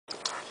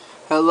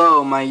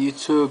Hello my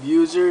YouTube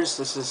users,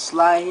 this is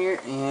Sly here,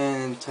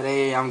 and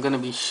today I'm going to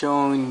be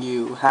showing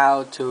you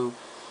how to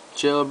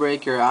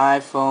jailbreak your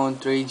iPhone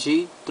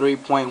 3G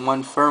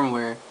 3.1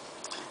 firmware.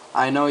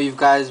 I know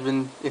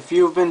if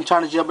you've been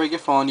trying to jailbreak your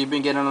phone, you've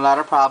been getting a lot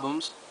of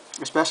problems,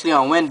 especially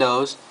on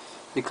Windows,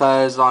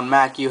 because on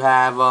Mac you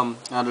have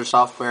other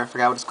software, I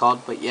forgot what it's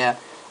called, but yeah,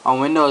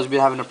 on Windows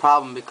we're having a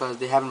problem because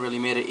they haven't really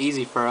made it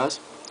easy for us.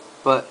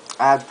 But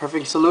I have a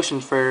perfect solution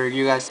for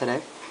you guys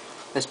today.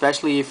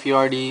 Especially if you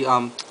already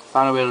found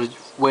a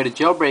way to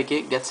jailbreak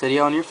it, get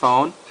Cydia on your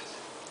phone,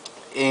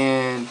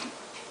 and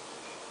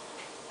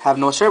have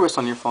no service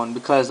on your phone.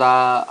 Because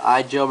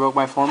I jailbroke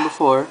my phone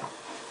before,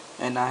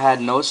 and I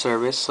had no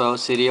service, so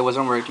Cydia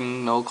wasn't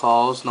working, no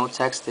calls, no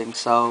texting.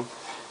 So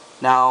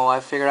now I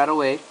figured out a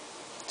way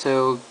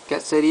to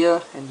get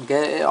Cydia and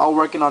get it all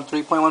working on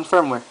 3.1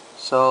 firmware.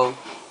 So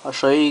I'll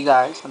show you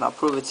guys, and I'll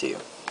prove it to you.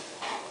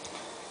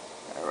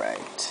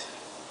 Alright.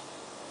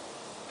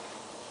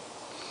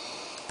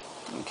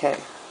 Okay.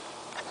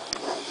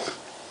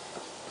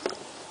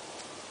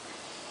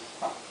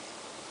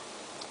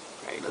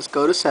 Alright, let's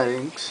go to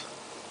settings.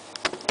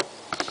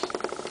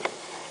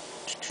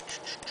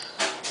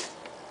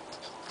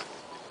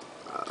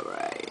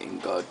 Alright,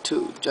 and go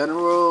to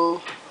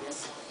general,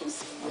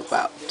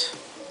 about.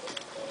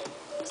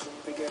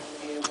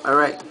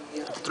 Alright,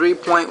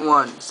 3.1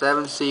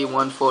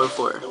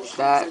 7C144.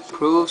 That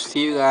proves to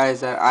you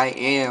guys that I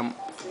am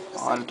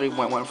on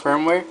 3.1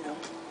 firmware,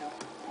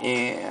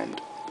 and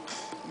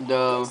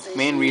the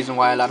main reason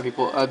why a lot of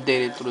people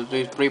updated to the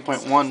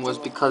 3.1 was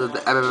because of the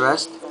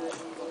MMS,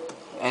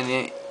 and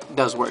it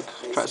does work,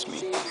 trust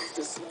me.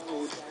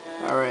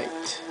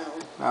 Alright,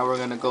 now we're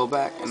gonna go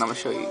back and I'm gonna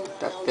show you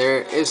that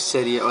there is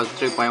Cydia on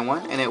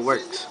 3.1 and it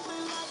works.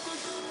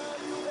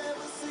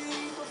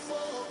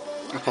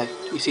 Okay,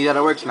 you see that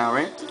it works now,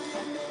 right?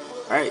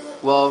 Alright,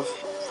 well,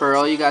 for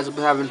all you guys who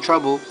are having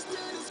trouble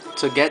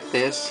to get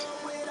this,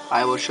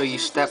 I will show you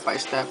step by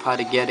step how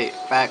to get it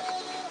back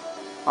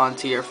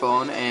onto your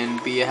phone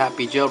and be a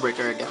happy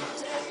jailbreaker again.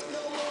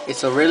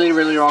 It's a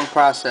really long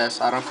process.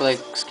 I don't feel like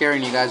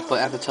scaring you guys, but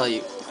I have to tell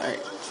you.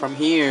 Alright, from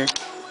here,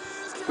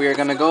 we are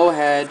going to go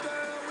ahead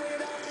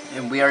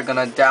and we are going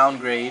to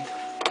downgrade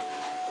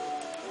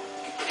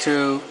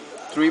to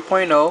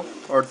 3.0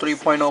 or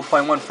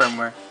 3.0.1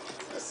 firmware.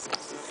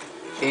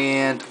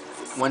 And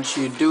once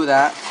you do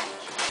that,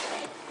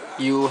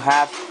 you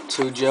have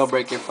to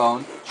jailbreak your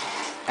phone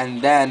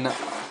and then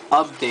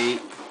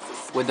update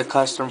with the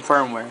custom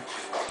firmware.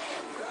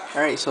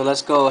 Alright, so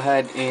let's go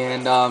ahead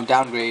and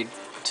downgrade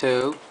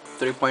to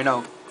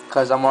 3.0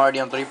 because I'm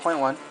already on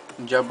 3.1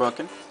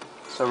 jailbroken.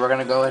 So we're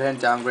gonna go ahead and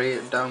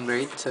downgrade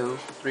to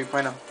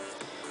 3.0.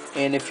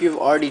 And if you've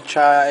already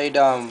tried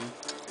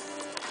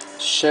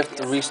shift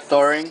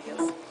restoring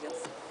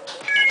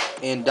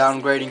and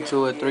downgrading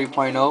to a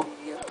 3.0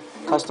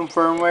 custom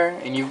firmware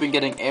and you've been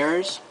getting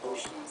errors,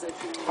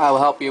 I will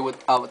help you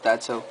out with that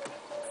too.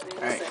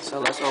 Alright, so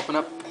let's open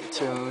up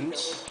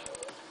iTunes.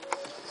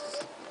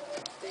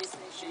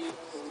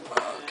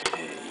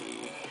 Okay.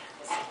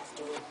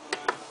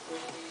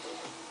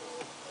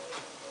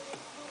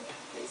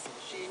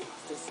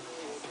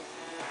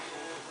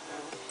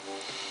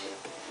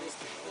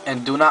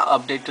 And do not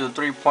update to the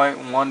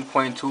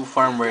 3.1.2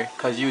 firmware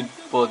because you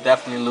will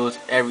definitely lose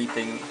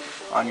everything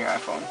on your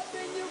iPhone.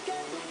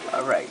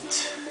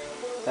 Alright,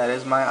 that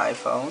is my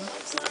iPhone.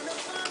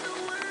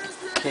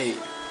 Okay,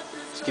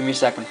 just give me a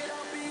second.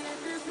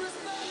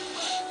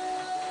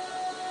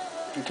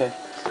 Okay,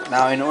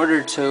 now in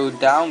order to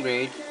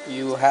downgrade,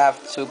 you have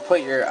to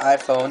put your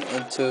iPhone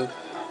into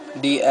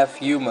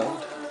DFU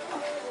mode.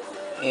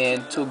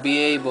 And to be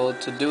able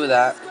to do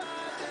that,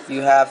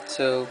 you have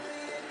to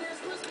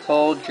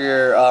hold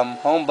your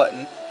home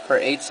button for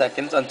 8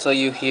 seconds until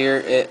you hear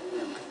it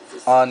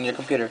on your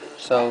computer.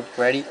 So,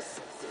 ready?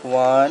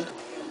 1,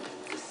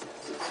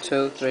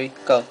 2, 3,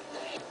 go.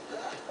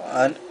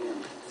 1,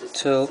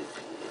 2,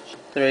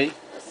 3,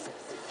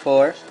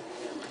 4,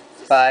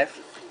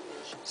 5,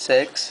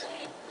 6,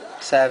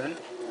 7,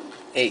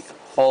 8.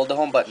 Hold the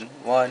home button.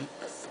 1,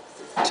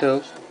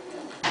 2,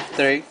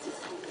 3,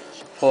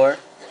 4,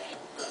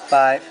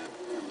 5,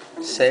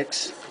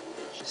 6,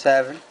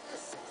 7,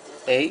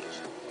 8,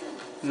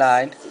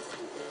 9,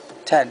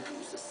 10.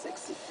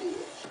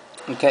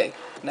 Okay,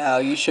 now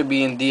you should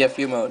be in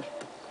DFU mode.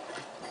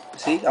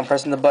 See, I'm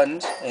pressing the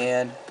buttons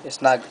and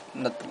it's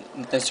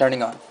nothing's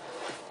turning on.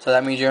 So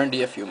that means you're in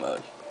DFU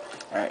mode.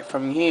 Alright,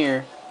 from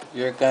here,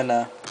 you're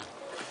gonna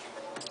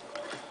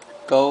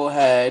go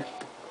ahead.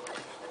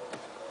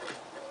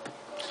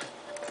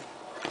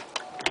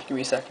 Give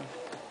me a second.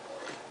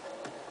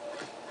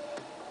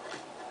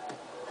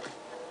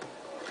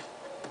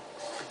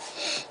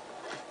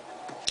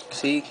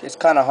 See, it's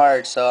kind of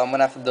hard, so I'm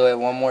gonna have to do it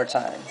one more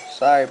time.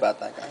 Sorry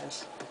about that,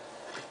 guys.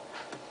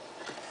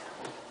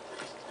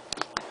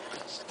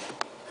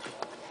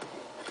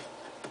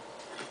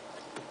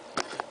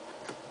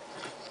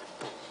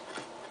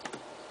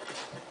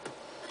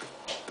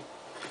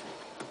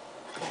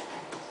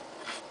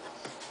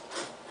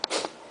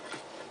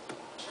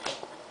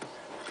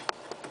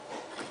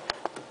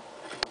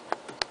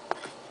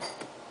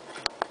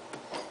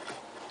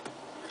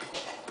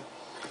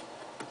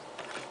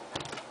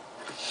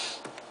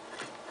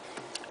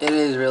 It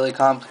is really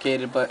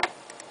complicated, but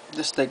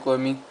just stick with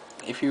me.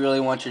 If you really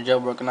want your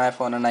jailbroken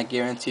iPhone, and I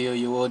guarantee you,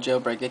 you will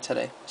jailbreak it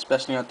today,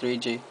 especially on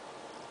 3G.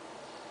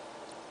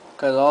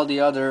 Because all the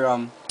other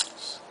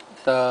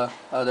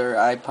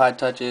iPod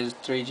touches,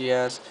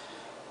 3GS,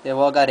 they've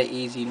all got it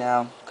easy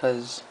now,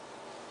 because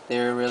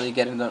they're really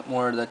getting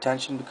more of the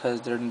attention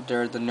because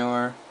they're the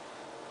newer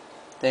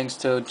things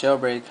to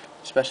jailbreak,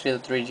 especially the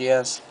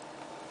 3GS.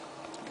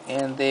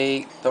 And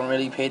they don't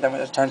really pay that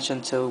much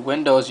attention to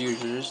Windows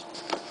users.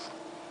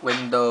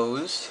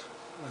 Windows,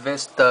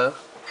 Vista,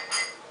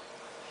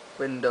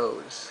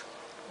 Windows.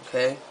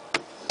 Okay?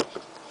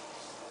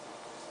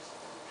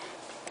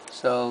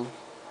 So,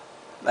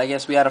 I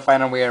guess we had to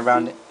find our way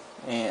around it.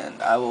 And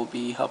I will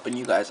be helping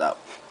you guys out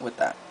with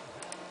that.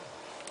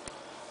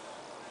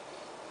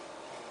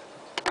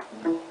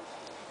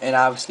 And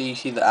obviously you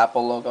see the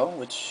Apple logo,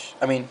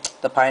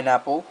 the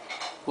pineapple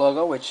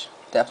logo, which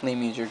definitely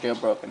means you're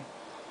jailbroken.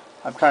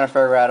 I'm trying to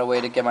figure out a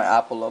way to get my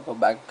Apple logo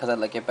back because I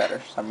like it better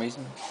for some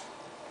reason.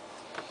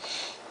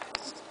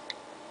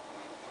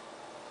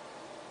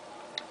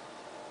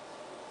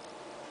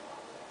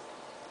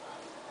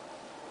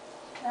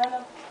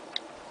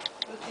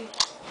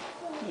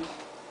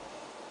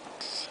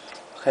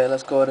 Okay,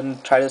 let's go ahead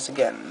and try this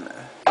again.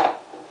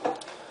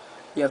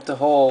 You have to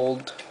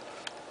hold,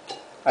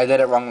 I did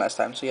it wrong last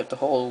time, so you have to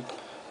hold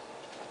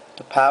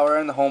the power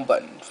and the home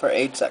button for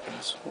 8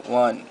 seconds.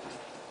 1,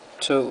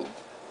 2,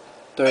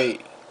 3,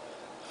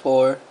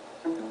 4,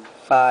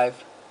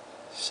 5,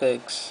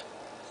 6,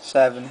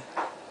 7,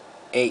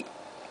 8.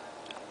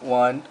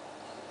 1,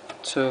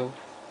 2,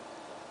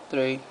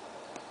 3,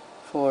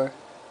 4,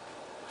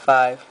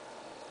 5,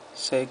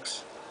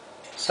 6,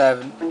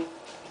 7,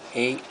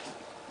 8,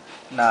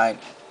 9,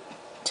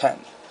 10.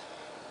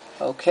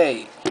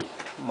 Okay,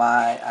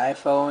 my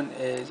iPhone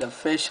is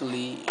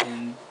officially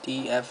in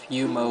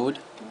DFU mode,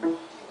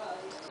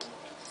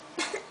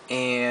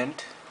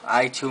 and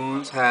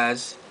iTunes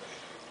has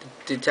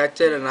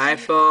detected an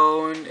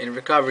iPhone in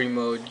recovery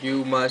mode.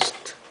 You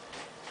must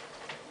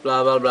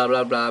blah blah blah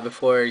blah blah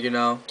before use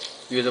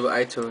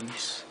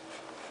iTunes.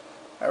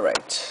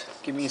 Alright,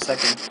 give me a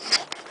second.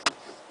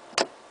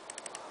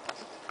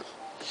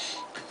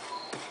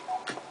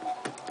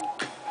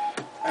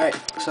 Alright,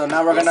 so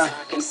now we're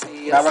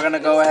gonna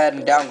go ahead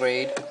and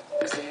downgrade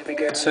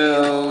to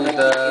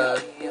the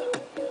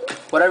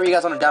whatever you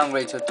guys want to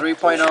downgrade to,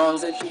 3.0,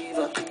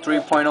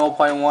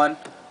 3.0.1,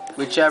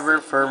 whichever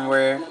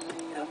firmware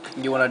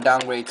you want to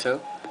downgrade to.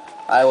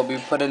 I will be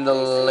putting the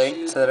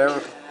link to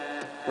the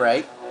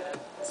right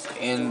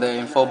in the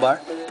info bar.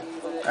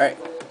 Alright.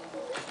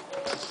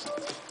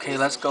 Okay,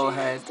 let's go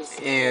ahead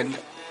and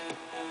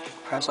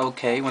press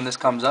OK when this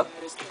comes up.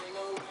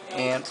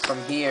 And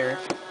from here,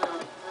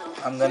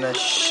 I'm gonna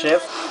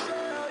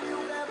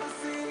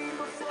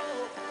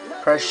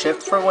press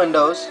shift for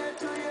Windows.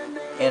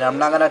 And I'm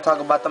not gonna talk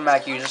about the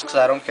Mac users because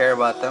I don't care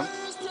about them.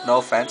 No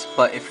offense,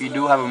 but if you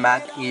do have a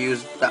Mac, you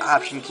use the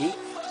Option key,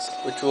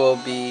 which will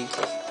be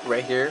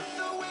right here.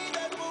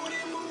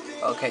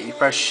 Okay, you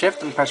press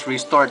shift and press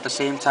restore at the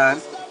same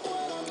time,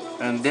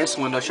 and this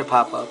window should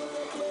pop up,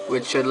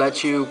 which should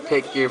let you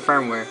pick your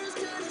firmware.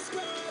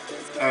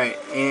 Alright,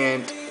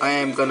 and I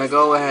am gonna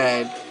go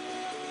ahead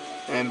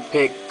and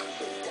pick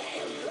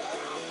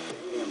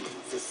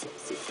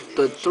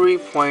the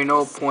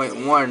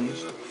 3.0.1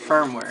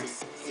 firmware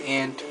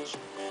and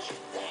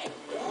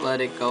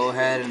let it go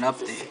ahead and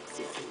update.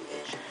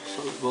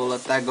 So we'll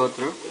let that go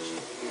through.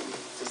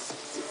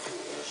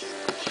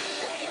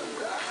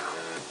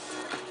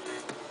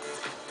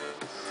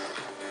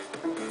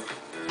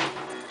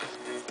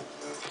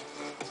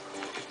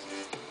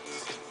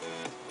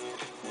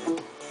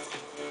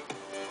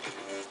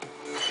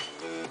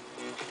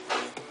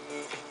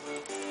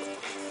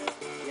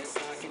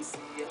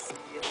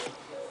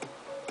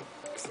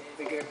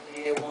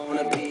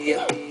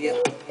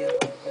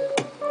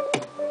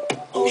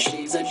 Oh,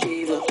 she's a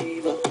diva.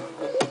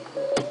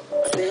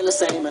 Feel the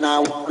same and I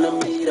wanna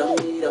meet her.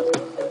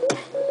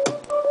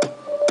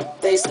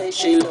 They say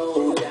she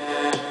low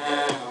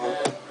down.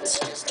 It's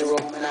just a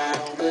room and I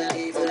don't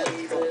believe her.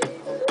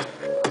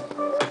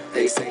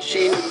 They say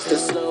she needs to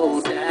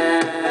slow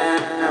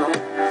down.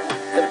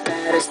 The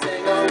baddest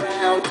thing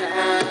around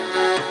town.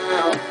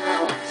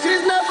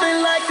 She's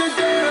nothing like a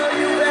girl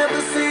you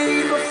ever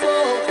seen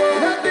before.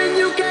 Nothing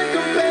you can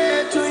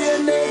compare to your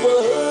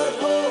neighborhood.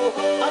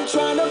 I'm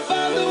trying to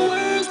find the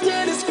words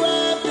to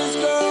describe this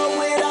girl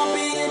without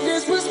being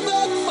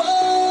disrespectful.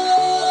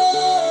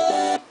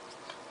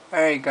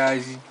 Alright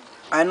guys,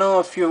 I know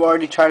if you've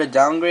already tried to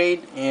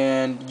downgrade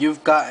and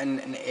you've gotten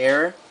an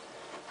error,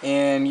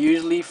 and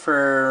usually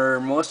for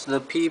most of the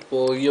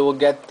people you will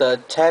get the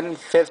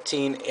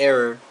 1015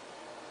 error,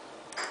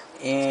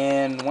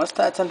 and once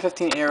that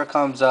 1015 error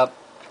comes up,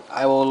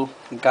 I will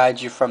guide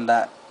you from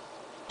that.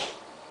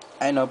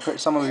 I know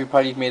some of you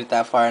probably made it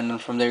that far and then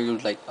from there you're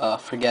like,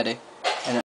 forget it.